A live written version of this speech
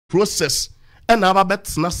process and aba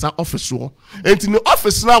betena sa office wo enti ni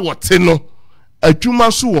office na wote no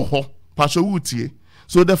adwuma so wo ho pastor wutie.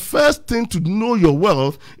 So the first thing to know your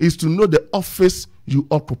wealth is to know the office you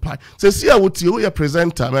occupy. Say see wutie wo your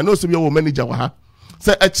presenter, I know say your manager wa ha.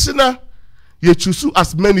 Say echina you choose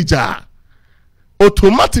as manager,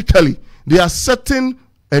 automatically there are certain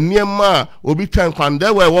enema obi kan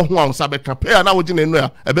kwande we wo ho ansa be kapea na wo gine no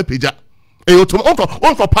a ebe peja e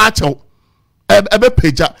onko pacho ebe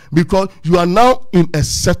peja because you are now in a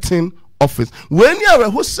certain office. When you are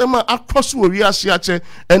hosema across we ache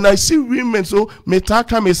and I see women so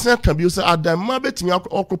metaka me sen can be say adama betimi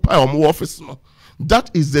occupy omo office no,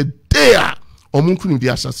 that is the day omunku ni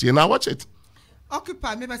dia asase na watch it.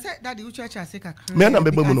 Occupy me say that the church has take a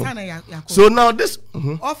so now this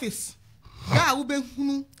office yeah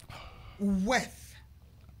ube worth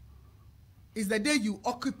is the day you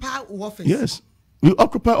occupy office. Yes, you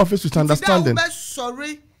occupy office with understanding.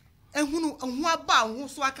 Sorry ehunu aba ho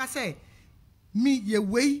so aka say me ye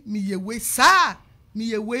way sir me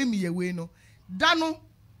ye way no dano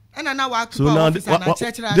ena na wa occupy office na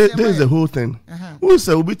church. This is the whole thing. Who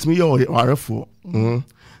say we beat me your warefo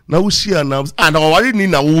na wo share na and awari ni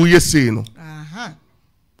na wo yesi no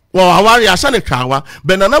well awari asha ne kawa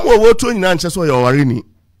benana mo wo to nyina nche so your awari ni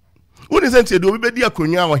woni senti do be di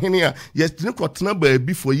akonya wo hene a yes ne kotena ba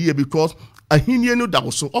bi for year because ahenie no da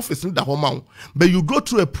so office no da ho ma but you go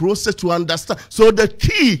through a process to understand. So the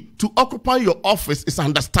key to occupy your office is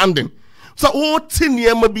understanding. So what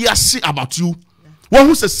niema bi ase about you. One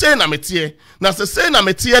who say na metie na say na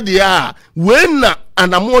metie dia when na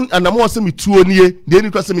anamo say me tuonie de ni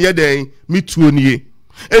kwase me yeden me tuonie.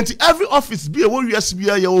 And every office be a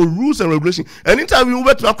USB your rules and regulations. Anytime you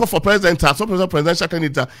went to call for president or some presidential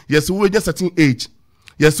candidate, yes, we just certain age.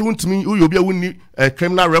 Yes, to me you be win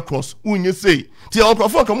criminal records. When say the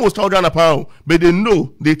uncle come most but they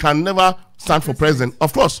know they can never stand for president.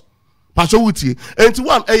 Of course. Pastor Wuti. And to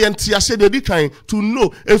one ANT I said they kind to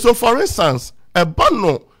know. And so for instance,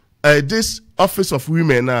 this office of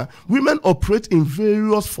women, women operate in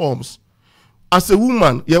various forms. As a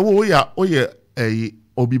woman,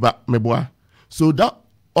 obiba meboa. So that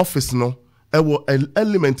office no,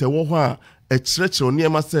 element a church or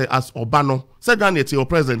near say as Obano. Second, it's your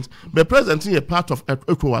present. But present in a part of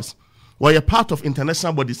ECOWAS, or a part of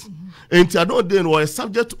international bodies. And I don't then or a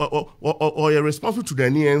subject or a responsible to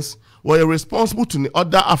Ghanaians, or a responsible to the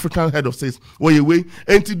other African head of states, or a way.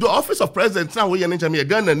 And to the office of president, now we are a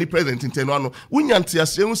Ghana any president in Tenuano. We yanti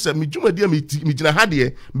asemu se mi juma dia mi jina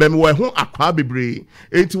hadie, but we hon akwa bebre.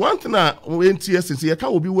 And to one thing when TS say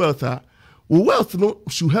can will be wealth. Wealth no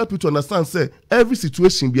should help you to understand say every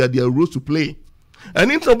situation be their roles to play.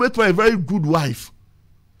 And interpret my very good wife,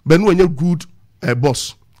 but when you're good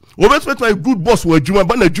boss. Overspect my good boss were Juma,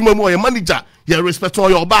 but a Juma or a manager, you respect all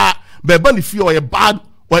your bar, but if you are a bad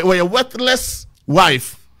or a worthless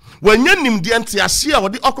wife. When you name the anti-asia or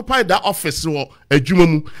the occupy that office or a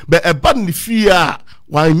Juma, but a bad fear,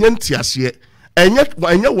 why yanti and yet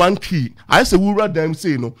one key. I say, we rather them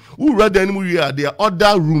say no, we rather than we are there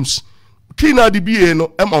other rooms. Kina DBA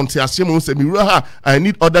no amount say me I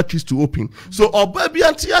need other keys to open. So or baby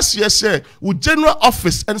anti-asia say with general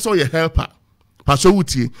office and so your helper. Pastor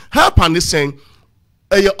Wuti, help and saying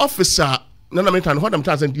your officer, none of me what I'm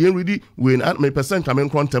trying to really win at my percent come in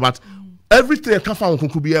contact, but everything I can find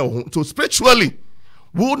could be so spiritually.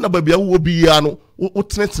 Would not be a wobiano, or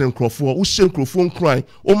threatening crowford, who shame crowford cry,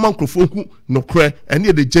 or man crowford no cry, and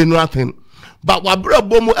near the general thing. But what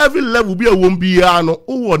bomo every level be a won't be ano,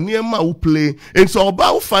 or near my who play, and so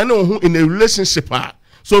about finding who in a relationship.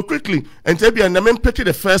 So quickly, and tell me, and I pick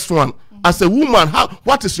the first one. As a woman,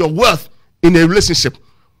 what is your worth in a relationship,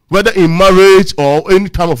 whether in marriage or any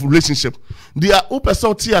kind of relationship? They are open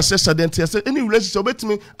so tia says any relationship with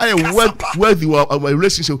me, I am worthy of a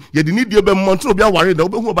relationship. You need your month to be worried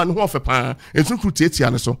about who of a pan and so could take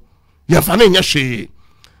so. You're fanning your shade.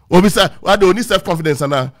 Or besides, I don't need self confidence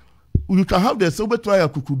and you can have the sober trial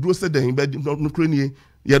could do said in bed no crane.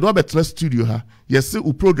 You don't have a studio her. Yes,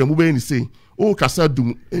 who program will say. Oh, Kasa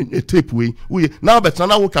do a tape way. We now but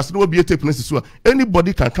now Kasa will be a tape necessary.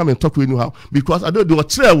 Anybody can come and talk to you anyhow because I don't do a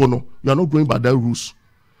trail. No, you are not going by that rules.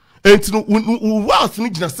 And wealth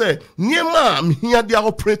need say, near ma'am, here they are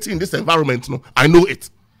operating in this environment. No, I know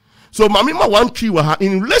it. So, mamma, one key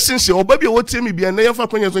in relationship, or baby, what tell me be a name for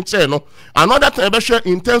channel. Another time,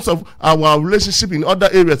 in terms of our relationship in other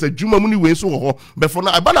areas, a Juma Muni way so. But for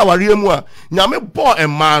now, about our real one, Yame boy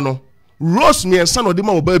and mano. Rose me and son of them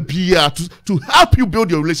will be to help you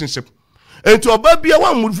build your relationship. And to a baby,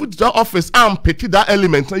 one would put that office and pick that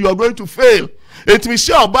element, and you are going to fail. enti me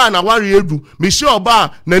share oba na ware edu me share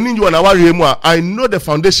oba na ninju na ware emu a I know the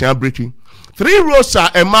foundation are breaking. 3 roles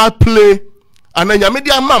are a man play and then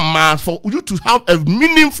media mama for you to have a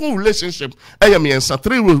meaningful relationship. 3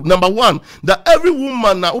 rules. Number 1, that every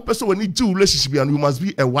woman now person will need 2 relationship and you must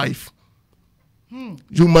be a wife.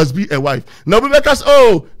 You must be a wife. Now because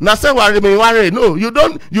now say worry. No, you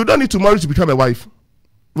don't need to marry to become a wife.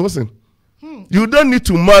 Listen. You don't need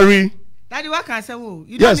to marry. Daddy, what can I say?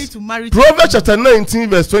 You don't need to marry. Proverbs chapter 19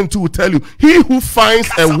 verse 22 will tell you, he who finds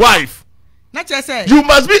a wife, not just say, you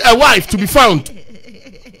must be a wife to be found.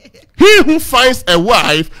 He who finds a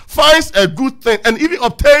wife finds a good thing and even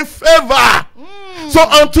obtain favor. So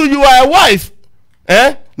until you are a wife,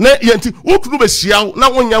 na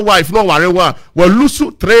when your wife no worry will lose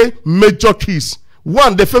 3 major keys.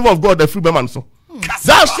 1, the favor of God, the free man. So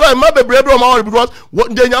that's why my baby because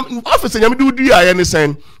what the office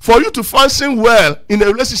do for you to function well in a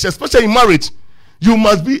relationship, especially in marriage. You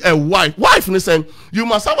must be a wife. Wife, listen, you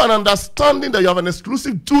must have an understanding that you have an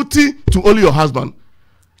exclusive duty to only your husband.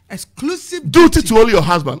 Exclusive duty to only your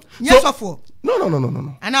husband. Yes, so,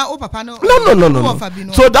 no. And now, Papa, no.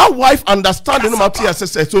 So that wife understanding so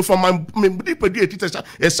from my teacher,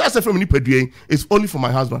 it's only for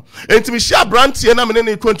my husband. And to me, share brand and in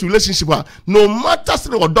a relationship. No matter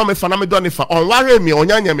what dome or worry me or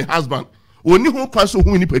my husband. Only who cancel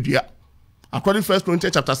who in according to 1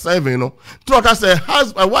 Corinthians chapter 7, a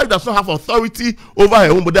wife does not have authority over her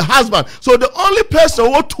home, but the husband. So the only person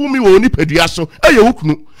who told me will need pediaso.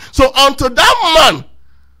 So unto that man,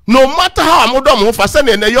 no matter how I'm done for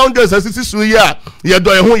sending the young girls as this is year, you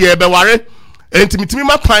do a whole year be worry, and to me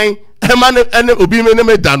my pine, and obi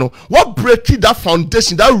me dano. What break that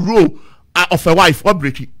foundation, that rule of a wife? What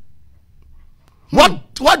break it?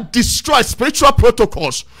 What destroys spiritual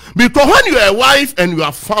protocols? Because when you are a wife and you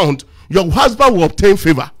are found, your husband will obtain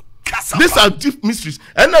favor. Kasapa. These are deep mysteries.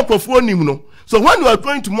 And now, so when you are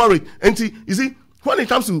going to marry, and you see, when it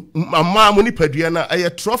comes to mama money pediana, a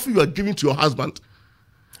trophy you are giving to your husband.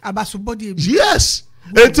 Yes.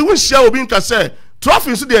 And to which shall be say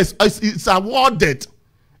trophy is awarded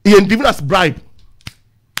in giving us bribe.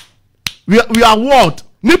 We award.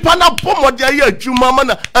 Nipana pomo dia ye adwuma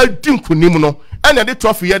na adinku nimuno. And the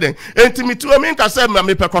trophy here then. And to me to me say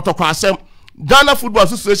me pekotoko asem. Ghana Football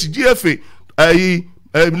Association GFA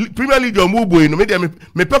Premier League omubo no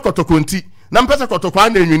me pekotoko nti na mpesa kotoko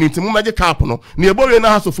na enwini nti mu mage cap no na ebore na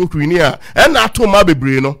haso fokrini a e na ato ma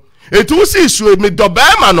bebre no etu si isu me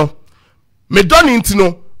dobema no me doni nti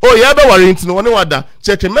no oh ye be ware nti no woni wada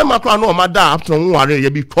check mema kwa no ma da after won ware ye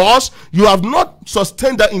because you have not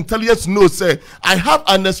sustained that intelligence no say I have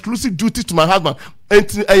an exclusive duty to my husband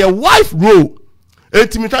and a wife role.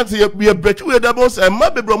 Etimitante we break we the boss and my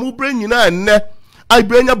baby mu brain nyina enne I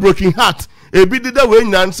brain a broken heart e bi dida we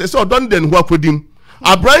nyina say so don den ho akodim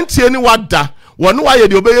abrantie ni wada wonu wa ye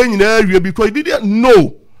de obeye nyina awie because he didn't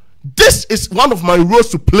know this is one of my roles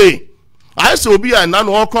to play. I say obi a na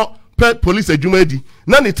no okọ police adwuma di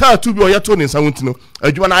na ni tattoo bi oyeto ni nsanwuti no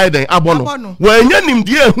adwuma na ayeden abono wa enya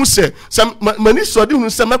nimdie ehu se mani sodi hu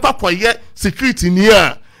se mekwa koye security ni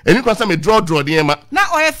a eni kwa say me draw the ma na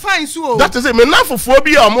oye fine so that is it me na fofo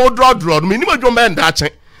bi a mo draw me ni madwo me nda achen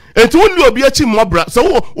enti woni obi achi mo bra so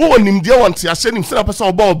wo nimdie wonte ahye nim se na person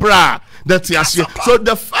oba obra that ahye. So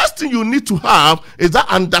the first thing you need to have is that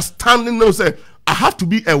understanding no say I have to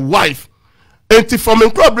be a wife. Enti from me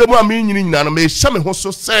problem am nyini nyina no me hye me ho so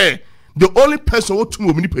say the only person who to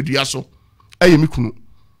me pedua so eye me kunu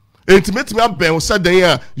enti metimi aben so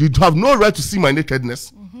dan you have no right to see my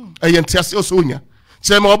nakedness eye entiase o so onya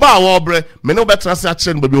chema oba awobre me no better say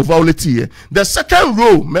akere no be violate here. The second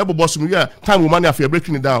rule me bobo so me time woman after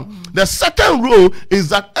breaking it down. The second rule is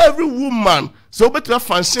that every woman so better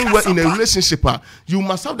function well in a relationship you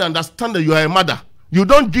must have to understand that you are a mother. You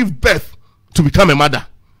don't give birth to become a mother.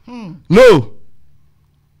 No.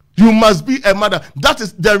 You must be a mother. That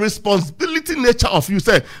is the responsibility nature of you.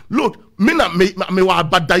 Say, look, me wa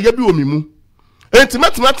badaye bi omimu. Enti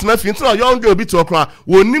finti na young girl bi to okra,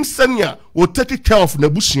 wo nim senya, wo take care of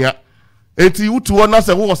nebushia. Enti wutu wona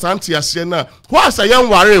say wo santi ahye na. Wo asa yan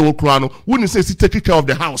ware wo kra no, wo ni say take care of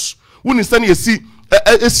the house. Wo ni say na esi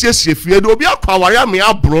esiesie fie do obi akwa ware me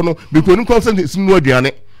abro no, because ni consent esi no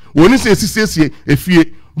aduane. Wo ni say esiesie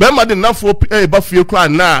efie. Bema de nafo ba fie kra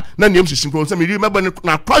na niem hihim kro say me remember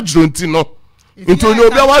na kwadro nti no into no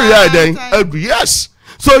bia ware den yes.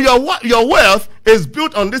 So your wealth is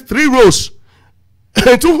built on these 3 rows.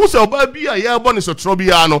 Into who say oba bia ye bo ne so tro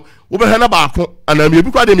bia no wo be hena ba ko ana me bi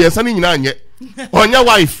kwa de me yesa ni nyina anye onya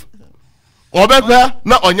wife obekwa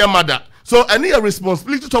na onya mother. So any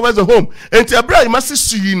responsibility towards the home. Enti abra imasi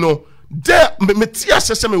suyi no there me tia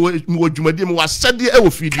sese me wo dwumadi me wa sede e wo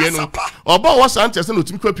fidie no oba wo san tese no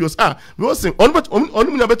timi kwapios me wo sen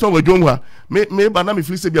onu nya beto wo dwom ha me ba na me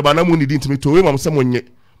fili se bia ba na mu ni di ntimi to we mam se monye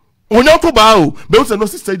onyanko ba o be wo se no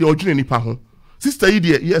sister dey odwene nipa ho sister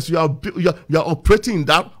yes you are operating in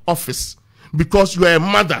that office because you are a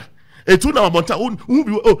mother etu na mabonta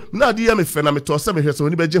na di ya me fe na me to se me hwese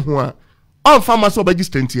oni beje ho a on farmers or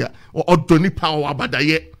registrant or doni power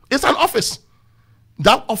abadaye. It's an office.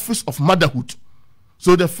 That office of motherhood.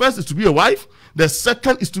 So the first is to be a wife, the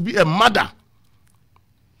second is to be a mother.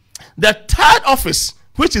 The third office,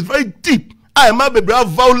 which is very deep, I might be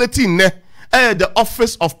violating the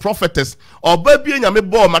office of prophetess. Or baby and yame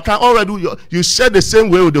bo maka already you share the same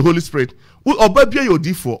way with the Holy Spirit. Or baby your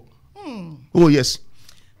D4. Oh yes.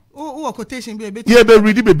 Oh, quotation be a bit. Yeah, be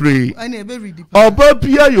ready, be brave. I never read it. Or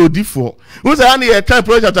baby your D4. Who's a kind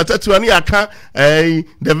project at to any account? The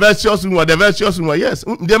virtuous one, the virtuous one. Yes,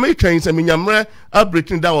 the Americans. I mean, I'm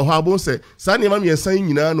breaking down how I say. Sunny mammy and saying,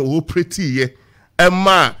 you know, oh pretty, yeah.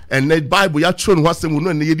 Emma and the Bible, you're showing what's the moon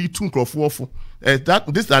and the 2 crop waffle.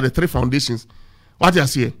 These are the 3 foundations. What you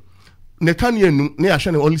say? Nekanya, ne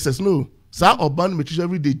Ashan only says no. Sa oban me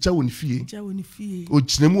every day jawo ni fie o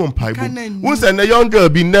jinemu on paibo won say na young girl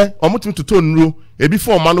bi ne omotim to nro e bi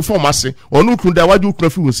form man form ase onu kun da waju kun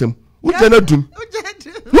fi wonsem u je na dum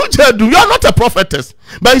you are not a prophetess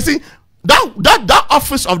but you see that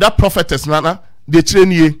office of that prophetess nana they train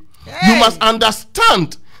you must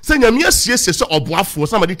understand say nyame asiesie so oboafo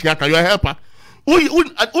somebody tia ka your helper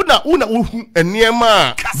una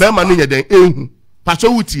eniema be ma no nyeden ehu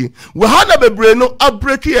pacho wutie we hana bebre no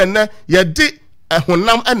abreki ene ye de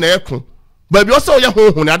honam ena eko ba bi oso ye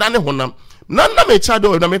honhon ada ne honam na me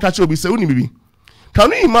chado na me ka che obi se uni bibi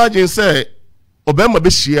can you imagine say obema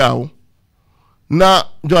be hia o na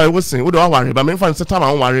joy wo sen wo do aware ba me fan se time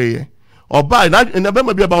aware ye oba na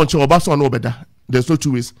obema bi ba won che oba so na obeda there's no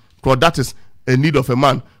two ways because that is a need of a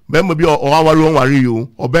man obema bi o aware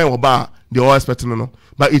you oben oba they all expecting no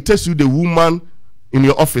but it takes you the woman in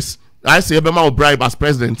your office. I say Ebema will bribe as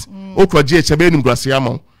president. Okwa GH ebe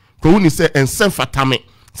grasiamo. Ko uni say ensem fatame.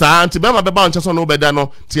 Sa anti bema beba on chaso no beda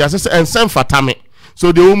no. Ti ase ensem fatame.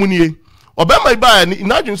 So the omuni Obema iba ni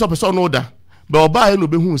imagine so person no da. But oba no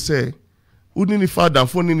be hu say uni ni father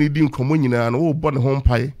fo ni di nkomo nyina no wo bo ne ho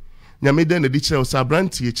mpae. Nyame den na di kire o sa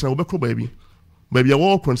branti e kire wo bekọ baabi. Baabi a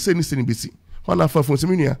wo kon say ni sini bisi. Wana fa fo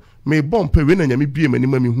seminia me bom pe we na nyame bie mani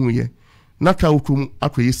ma me hu ye. Naka ukum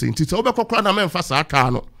akoyi say nti wo bekọ kra na me mfa sa aka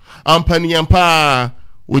no. Ampanyampa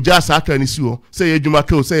oja saka ni suo say edwuma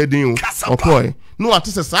ka o say edin o okoy no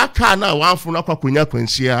atese saka na wanfo na kwakonya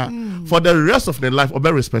kwanhia for the rest of the life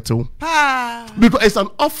obe respectful because it's an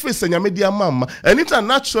office and media mama and it's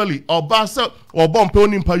naturally oba say obompe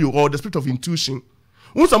onimpa you or the spirit of intuition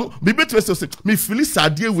unsam bibet say me feel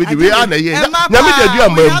sadie we the way na ye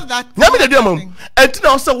nyame dey do am and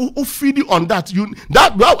now say we feed you on that you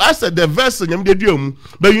that well I said the verse nyame dey do am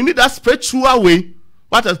but you need that spiritual way.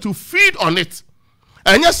 What is to feed on it?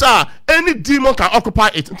 And yes, sir, any demon can occupy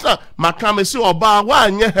it. Makamesi oba wa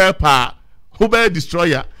nye helper, who be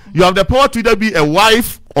destroyer. You have the power to either be a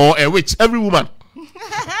wife or a witch. Every woman,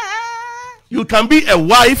 you can be a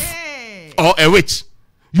wife or a witch.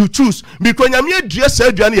 You choose because nyame dress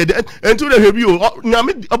aduane ye ento the hebi o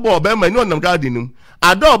nyame oba oba ma no nam garden num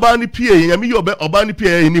ada oba ni pie nyame ye oba ni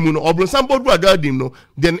pie ni mu no obronsam bodu garden no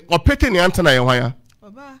then opeke ne antana ye hwan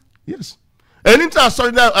oba yes. Anytime I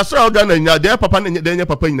saw Ghana, their papa and their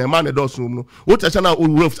papa in a man a does no. What I channel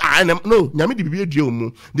wolves, I am no, Yamidi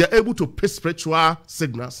Bibium. They are able to pay spiritual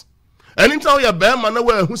signals. Anytime you bear man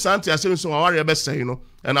aware who Santi are saying so, I best say, you know.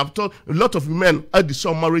 And I've told a lot of women at the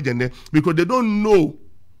some marriage and because they don't know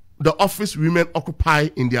the office women occupy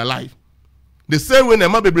in their life. The same way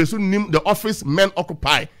the soon name the office men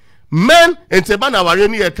occupy. Men and Tebana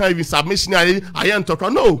Wareni can't even submission. I am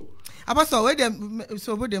talking no. Apostle, where them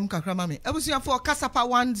so with them kakramame. Ebusia for Kasapa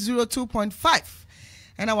 102.5.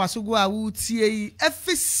 And I was go out tie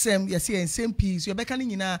FSM yes and same piece. You beka ni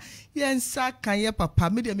nyina yensa kan ye papa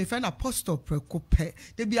me dem friend apostle prekope.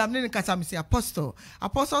 They be am ne kasa me say apostle.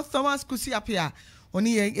 Apostle Thomas Kusi-Appiah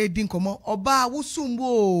oni edin komo oba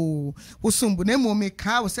wosumbo na mo me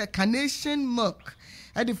ka wo say carnation milk.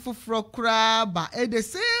 At the fufro crab, but at the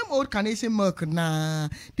same old carnation milk na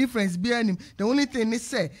difference behind him. The only thing is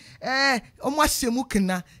say, almost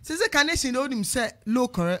semukina. Says the carnation old him say low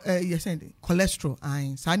cholesterol.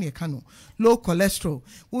 I sani kano low cholesterol.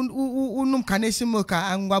 Unum carnation milk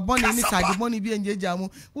and wabon inside the money be and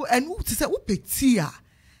jamu. And who to say upetia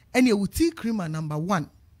and you tea creamer number 1.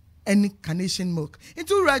 any carnation milk.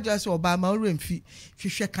 Into Rajas or by Maureen fee. If you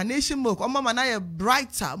share carnation milk, or Mama na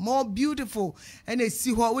brighter, more beautiful, and they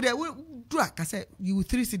see what would drag. I said, you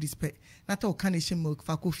 3 cities pay. Not all carnation milk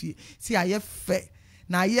for coffee. See, I have fair.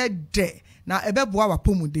 Now, ye de. Now, a bebe boa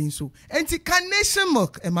pomu den so. Anti carnation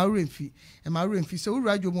milk, and Maureen fee. So,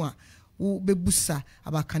 Rajo moi. Bebusa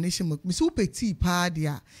about carnation milk. Miss Petit pa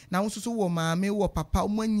dia. Now also wo mama wo papa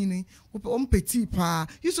omanyini wo petit pa.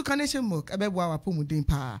 Use carnation milk abebo wa pomuden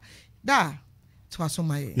pa. Da to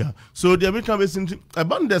asoma. Yeah. So there become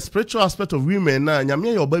about the spiritual aspect of women na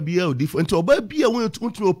nyame your baby e different. Your baby when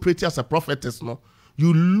you operate as a prophetess no,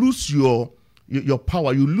 you lose your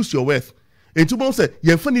power, you lose your worth. And to mom say,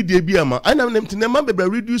 "Ye funny dey bi ama." I na nema be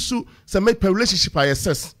reduce say make relationship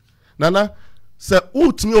assess. Nana say,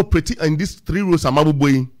 "Oh, to me operate in these 3 roles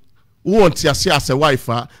amaboboy. Who want you as a wife,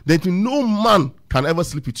 then no man can ever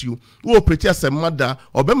sleep with you. Who operate as a mother,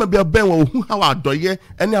 or be maybe a ben who how adoye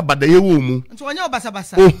any abadaye womu. So when you basa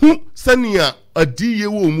basa. Oh, senia a die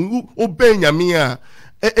womu, oh ben yamia.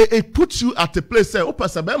 It puts you at a place say, oh,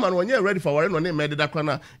 Pastor Berman, when you're ready for warring on a made that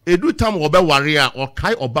corner, a do time or be warrior or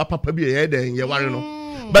kai or bapa be a head in your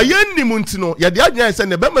warrior. But yen ni muntino, ya the idea is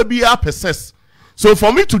and the bema be a possess. So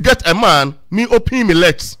for me to get a man, me open me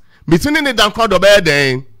legs, me turning it down called the bed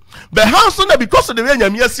then. But how soon because of the way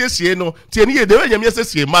you yes no, Tiani, the way you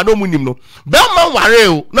yes, man, no munim no. Berman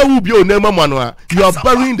warrior, no will be your name, manua. You are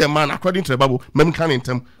burying the man according to the Bible, men can in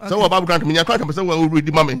them. So about grant me, I can't say, well, read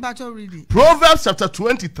the moment. Proverbs chapter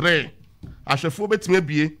 23. I shall forget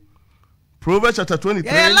maybe. Proverbs chapter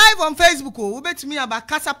 23. Yeah, live on Facebook. We bet me about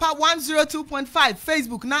Kasapa 102.5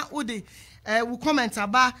 Facebook. Now, Udi. We comment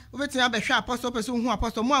about we bet me about apostle person who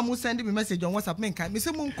apostle. Mo send me message on WhatsApp. Me can. Me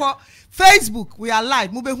say mo call Facebook. We are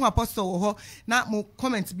live. Mo be who apostle ho. Na mo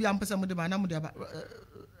comment bi am person mo de ba na mo de ba.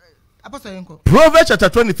 Apostle yenko. Proverbs chapter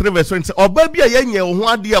 23 verse 20. Oba bi a yenye ho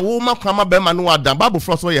ade a wo makama be ma no ada. Bible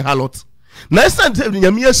frost so ye harlot. Na instant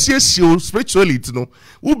nyame asiesie spiritually it no.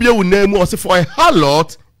 Wo bi e wo name o say for a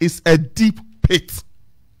harlot is a deep pit.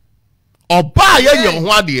 Oba yenye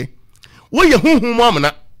ho ade. Wo ye hunhum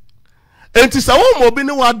amana. Enti sa wo mo bi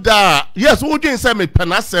ne wada. Yes, wo dwen say me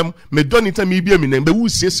penasem, me donita me bia me nem be wo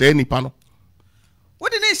siesie nipa no. Wo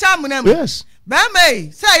de ne sha munam. Yes.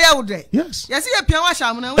 Bemay, say ya wo de. Yes. Yes, ye pian wa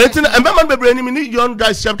sha munam. Enti na emba man bebre ni me ni young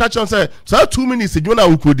guys chapter chon say, so 2 minutes e jona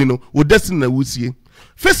wo kodi no, wo destiny na wo sie.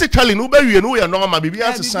 Physically no be wie no we normal be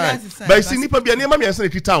as sign. But see nipa bia niam me say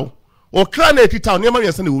ekita wo. O kra na ekita wo niam me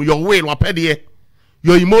say your will wa pede.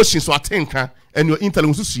 Your emotions or thinker and your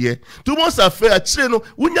intellect was here. 2 months after a no,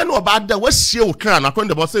 when you know about that, what's your crown? According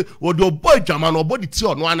to the boss, or your boy German or body tea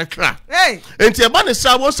or no one crack. Hey, and to a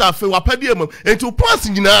sa was after a pedium and to pass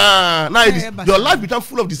in your life become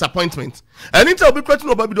full of disappointment. And it's a bit question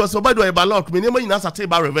about it was about a bad luck, minimum in answer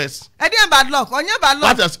table reverse. I didn't bad luck on your bad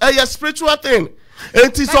luck. That's a spiritual thing.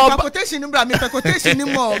 And it's all quotation number, me quotation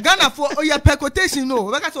more. Ghana for your quotation no,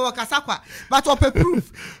 we got to Kasapa, but or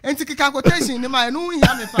proof. And to quotation, no, no, me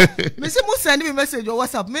say mo send me message or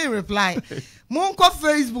WhatsApp, me reply. Monko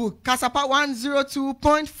Facebook, Kasapa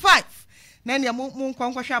 102.5. Then ya mon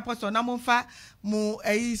kwa apostle na mon fa mo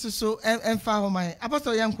so emfa ho man.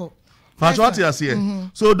 Apostle yanko. What you say?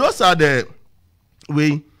 So those are the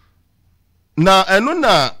way. Now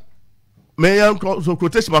enuna so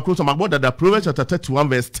quotation about that Proverbs chapter 31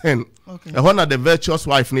 verse 10. Okay. And one of the virtuous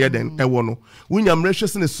wife near then ewono. William Rachel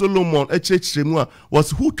in Solomon was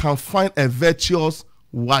who can find a virtuous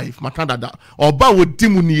wife. Makanda da. Oba wo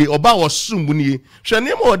dimuni, oba wo sumbuni.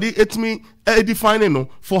 Shanemo di etmi defining no.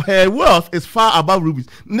 For her wealth is far above rubies.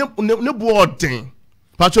 Ne bo den.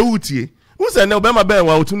 Pacho utie. Who say ne obema ben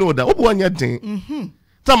wa to know that. Obo anya den.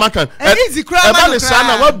 Tamakan.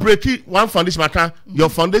 What break it one foundation your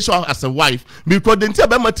foundation as a wife because then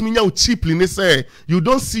cheaply say you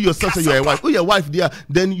don't see yourself as your wife. Oh, your wife there,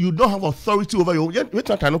 then you don't have authority over your.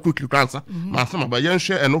 Wait, I cannot quickly answer. But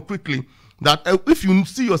share and quickly that if you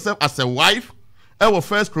see yourself as a wife,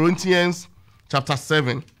 1 Corinthians chapter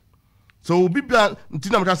 7. So we'll be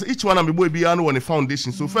each one and be on the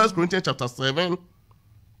foundation. So 1 Corinthians chapter 7.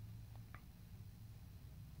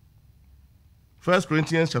 1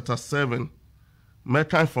 Corinthians chapter 7,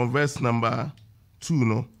 Mekan from verse number 2,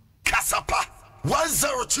 no? Kasapa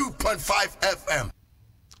 102.5 FM.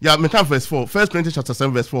 Yeah, Mekan verse 4. 1 Corinthians chapter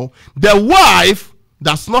 7, verse 4. The wife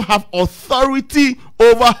does not have authority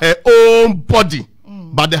over her own body,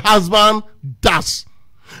 but the husband does.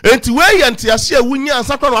 And to where you antiasia wunya and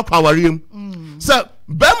sakron wakawarium. So,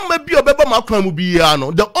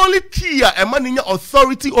 the only key a man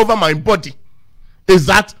authority over my body is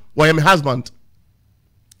that I am a husband.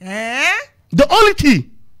 Eh? The only key.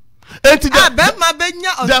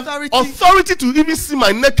 The authority to even see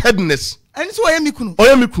my nakedness. And so I am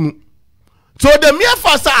Mikunu. So the mere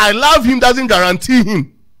fact that I love him doesn't guarantee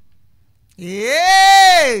him.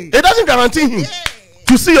 It doesn't guarantee him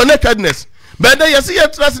to see your nakedness. But then you see your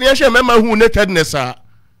trust in your member who nakedness are.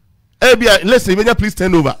 Listen, please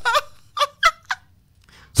turn over.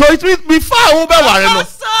 So it means before over now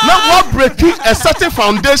what breaking a certain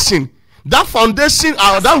foundation. That foundation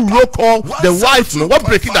or that role called the wife, no, what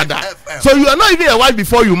breaking that. So you are not even a wife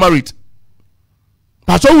before you married.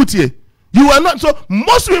 You are not. So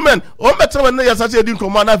most women, I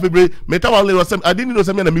didn't know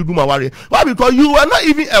something. Why? Because you are not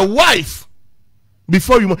even a wife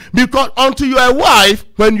before you marry. Because until you are a wife,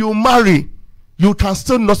 when you marry, you can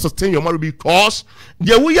still not sustain your marriage because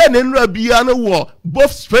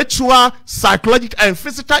both spiritual, psychological, and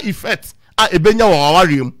physical effects are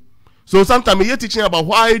a. So sometimes you're teaching about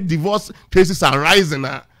why divorce cases are rising.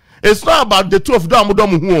 It's not about the two of them. The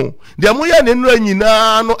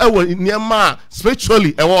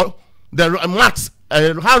spiritually, the marks,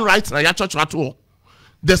 handwriting,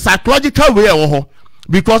 the psychological way,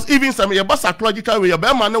 because even some psychological way,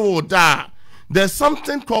 there's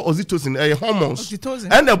something called oxytocin, hormones,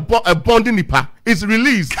 and a bonding nipa is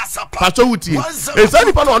released.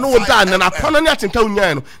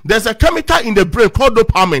 There's a chemical in the brain called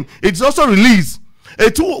dopamine. It's also released.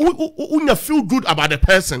 It feel good about the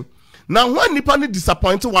person. Now, when nipa is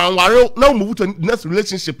disappointed, now move to the next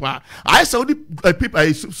relationship. I saw the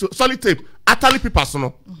people solid tape, utterly people.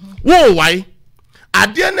 Whoa, why? I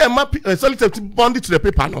didn't solid tape bonded to the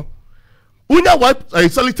paper. No. Unya wipe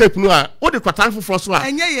solid tape no what the quarter for so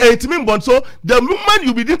the moment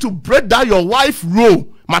you begin to break down your wife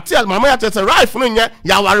role, Matthias mama says wife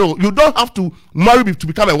you don't have to marry to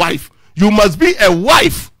become a wife. You must be a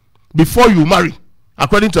wife before you marry,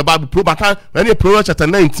 according to the Bible. Proverbs chapter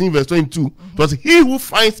 19 verse 22. Because he who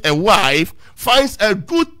finds a wife finds a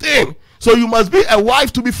good thing. So you must be a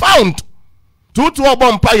wife to be found. You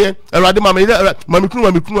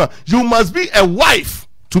must be a wife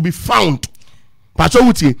to be found. Wow.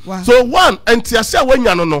 So one and when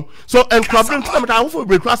you know so and because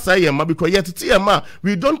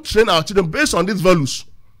we don't train our children based on these values.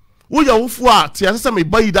 We are me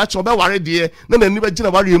buy that your worry dear, then never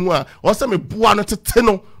general or some buana to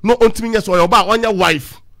no ultimate or about your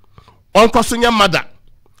wife, on crossing your mother,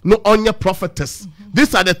 no on your prophetess.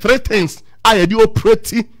 These are the three things I do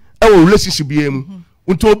pretty our relationship be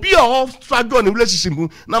to be all struggle in a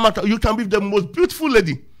relationship. No matter you can be the most beautiful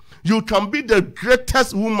lady. You can be the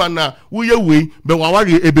greatest woman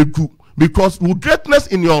because with greatness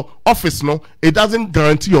in your office, no, it doesn't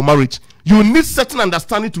guarantee your marriage. You need certain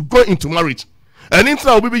understanding to go into marriage. And in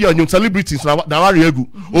will be your new celebrities now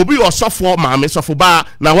be your software mama, software bar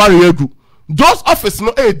now. Those office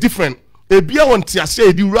no different. A beer on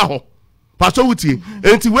Tiashe di Raho. Pastor Wuti.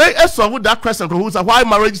 And to where that question why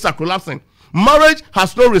marriages are collapsing. Marriage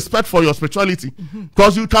has no respect for your spirituality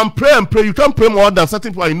because you can pray and pray. You can pray more than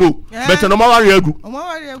certain people I know. But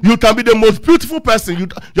you can be the most beautiful person. You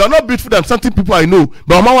are not beautiful than certain people I know.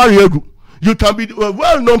 But you can be a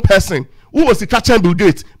well-known person who was the catcher Bill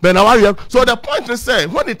Gates. So the point is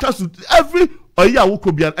saying when it comes to every year who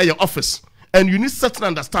could be at your office and you need certain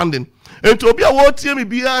understanding and to be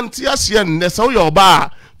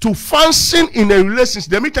to function in a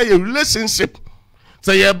relationship. They make a relationship.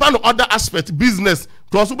 So you ban other aspect business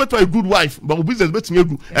because you better a good wife, but business better you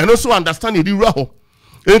good and also understand it. And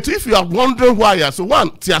if you are wondering why, so one,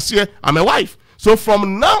 Tiasie, I'm a wife. So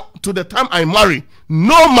from now to the time I marry,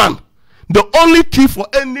 no man, the only key for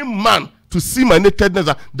any man to see my nakedness,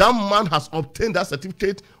 that man has obtained that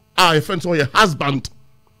certificate. A friend or your husband.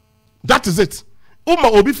 That is it.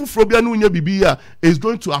 Is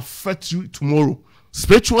going to affect you tomorrow,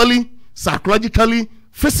 spiritually, psychologically,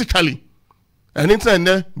 physically. And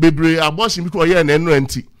internet baby abortion because yeah and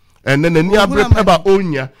NNT and then the near about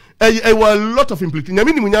onya a lot of implications. I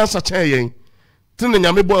mean, we are such a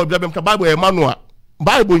Bible a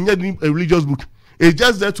religious book. It's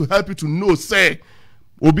just there to help you to know, say,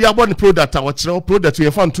 obi about the product our product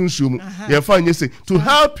you find to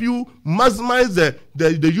help you maximize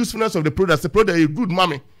the usefulness of the product. The product is good,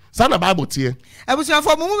 mommy. Sana Bible tier. I was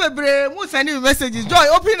for Mumu sending messages. Joy,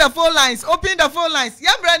 open the phone lines. Open the phone lines.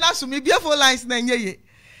 Yeah, Brian, ask me be a phone lines. It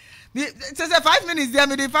says 5 minutes. There,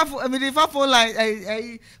 me the phone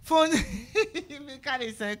line. Phone. Me can't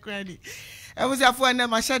say credit. I was a phone name.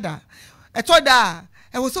 Mashada. I told her.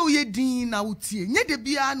 I was so ye din na utie. Nye de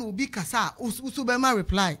bia no bi kasa. Usubema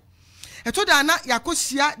reply. etoda na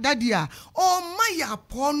yakosia dadia o ma ya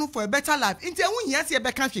porno for a better life inte hu hia se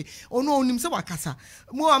be kahwe ono onim se wakasa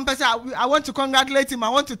mo am pesa I want to congratulate him, I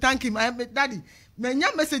want to thank him. Daddy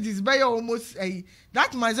menya messages by almost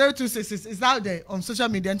that my 0266 is out there on social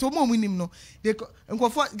media and to mo winim no they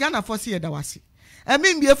for Ghana for see da wase I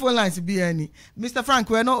mean be phone lines be any Mr. Frank,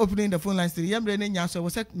 we are not opening the phone lines today. Yembre nya so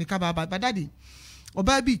we say me ka ba but daddy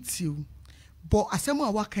oba bi tiu but asemu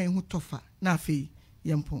a wakan hu tofa na afei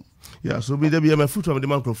yempon yeah so be there be my foot of the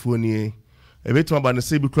microphone here a bit about the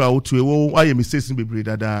say be crowd out to why you mistakes be breed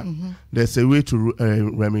that there's a way to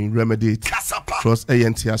remedy it because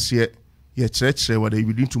ANTS yeah church what they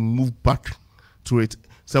need to move back to it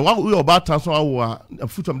so what we about transfer our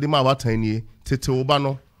foot of the about 10 year tete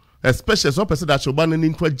obano especially some person that obano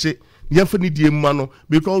in project yemfani die mano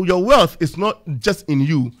because your wealth is not just in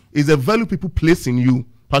you, it's a value people place in you.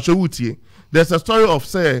 There's a story of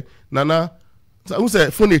say nana who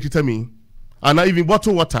say phone tell me and I even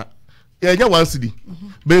bottle water yeah one city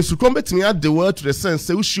but so come to me add the word to the sense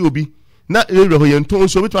say should be na area ho yenton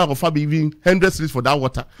so bit of fab even 100 cedis for that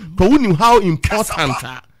water because we knew how important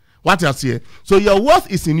what you say so your worth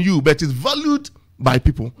is in you but it's valued by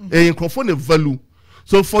people and microphone value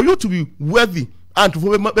so for you to be worthy and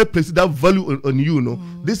to place that value on you know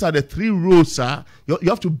these are the 3 roles you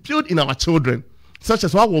have to build in our children such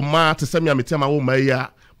as what will ma to send me a my own my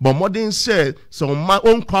but modern say so my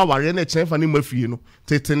own power and a chain for him you know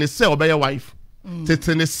tetene say obey your wife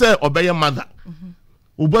tetene say obey your mother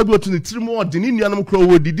obabi otu ni tirimo odini nuanum kro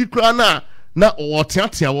wo didi kra na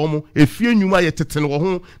otiatia wo mo efie nwuma ye tetene wo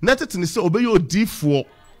ho na tetene say obey your difo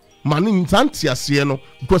mani ntanti ase no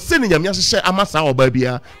because say nyame ahye amasa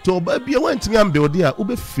obabia to obabia wantimi ambelde a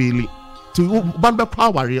obe feel to ban be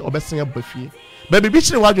power ye obesen abafie baby bi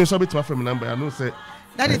chire wadwen so betuma from number I know say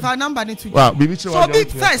that is our number need to wow bibi chire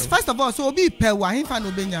wadwen so first of all so obi pe wa him fa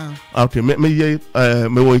no benya okay me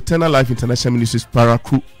wo Eternal Life International Ministries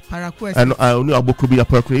Paraku and I only abokobi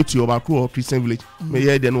Paraku it your Paraku or Christian Village me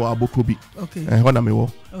ye den wo abokobi okay ho na me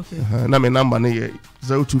wo okay na me number na ye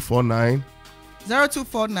 0249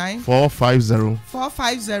 450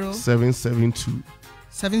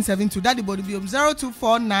 772 Daddy body be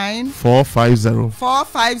 0249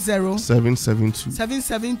 450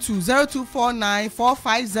 772 0249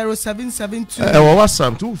 450 772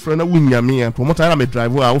 WhatsApp to friend na wunya me and promoter na me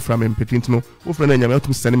drive wo from me petin no wo friend na nya me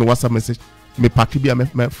to send me WhatsApp message me pack bi me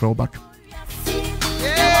from back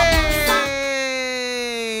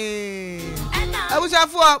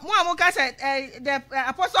the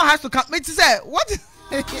apostle has to come. Me say what?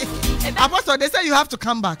 Apostle, they say you have to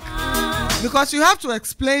come back because you have to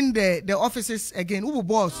explain the offices again. Who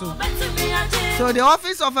boss? So the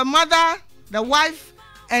office of a mother, the wife,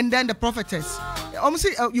 and then the prophetess.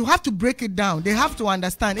 Honestly, you have to break it down. They have to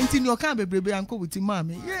understand. Until you can't be baby uncle with your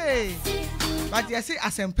mommy. Yay! But you say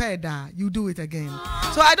as empeda, you do it again.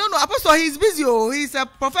 So I don't know. Apostle, he's busy. He's a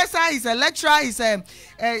professor. He's a lecturer. He's a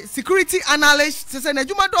security analyst. Say na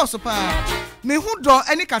juma do so pa. Me who do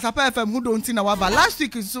any Kasapa FM who don't na waba. Last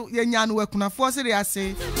week so yenya no work na force dey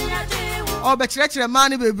say. Oh be chire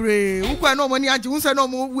man bebre. Who kwa no money anje who say no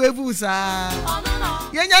mo wevu sa.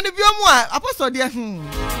 Yenya ni biomu a apostle dey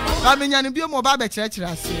ba me nya ni biomu ba be chire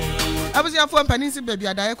ase. Abusia for paninsi baby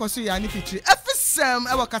adaye koso ya ni pitri. Efisem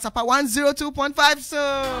e Kasapa 102.5 so.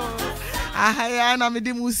 Ahaya na me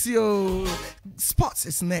di musio. Sports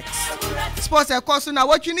is next. Sports e koso na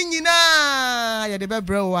what you nyina ya de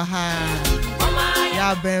bebre wa ha.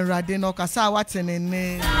 Ya ben rade no kasa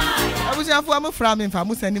watenene. Abusia for am fra me fa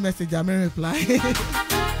mu send message am reply.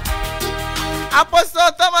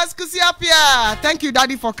 Apostle Thomas Kusi-Appiah. Thank you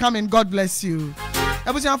daddy for coming. God bless you.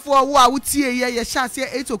 Abusia for wo a wutie ye sha se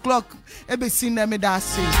 8 o'clock ebe sin na me da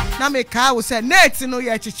se na me ka wo say net no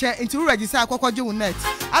ye cheche into register akwakwage wo net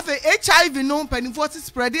afa HIV no panifo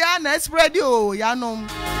spread ya na spread o ya no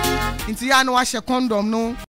into ya no wa she condom no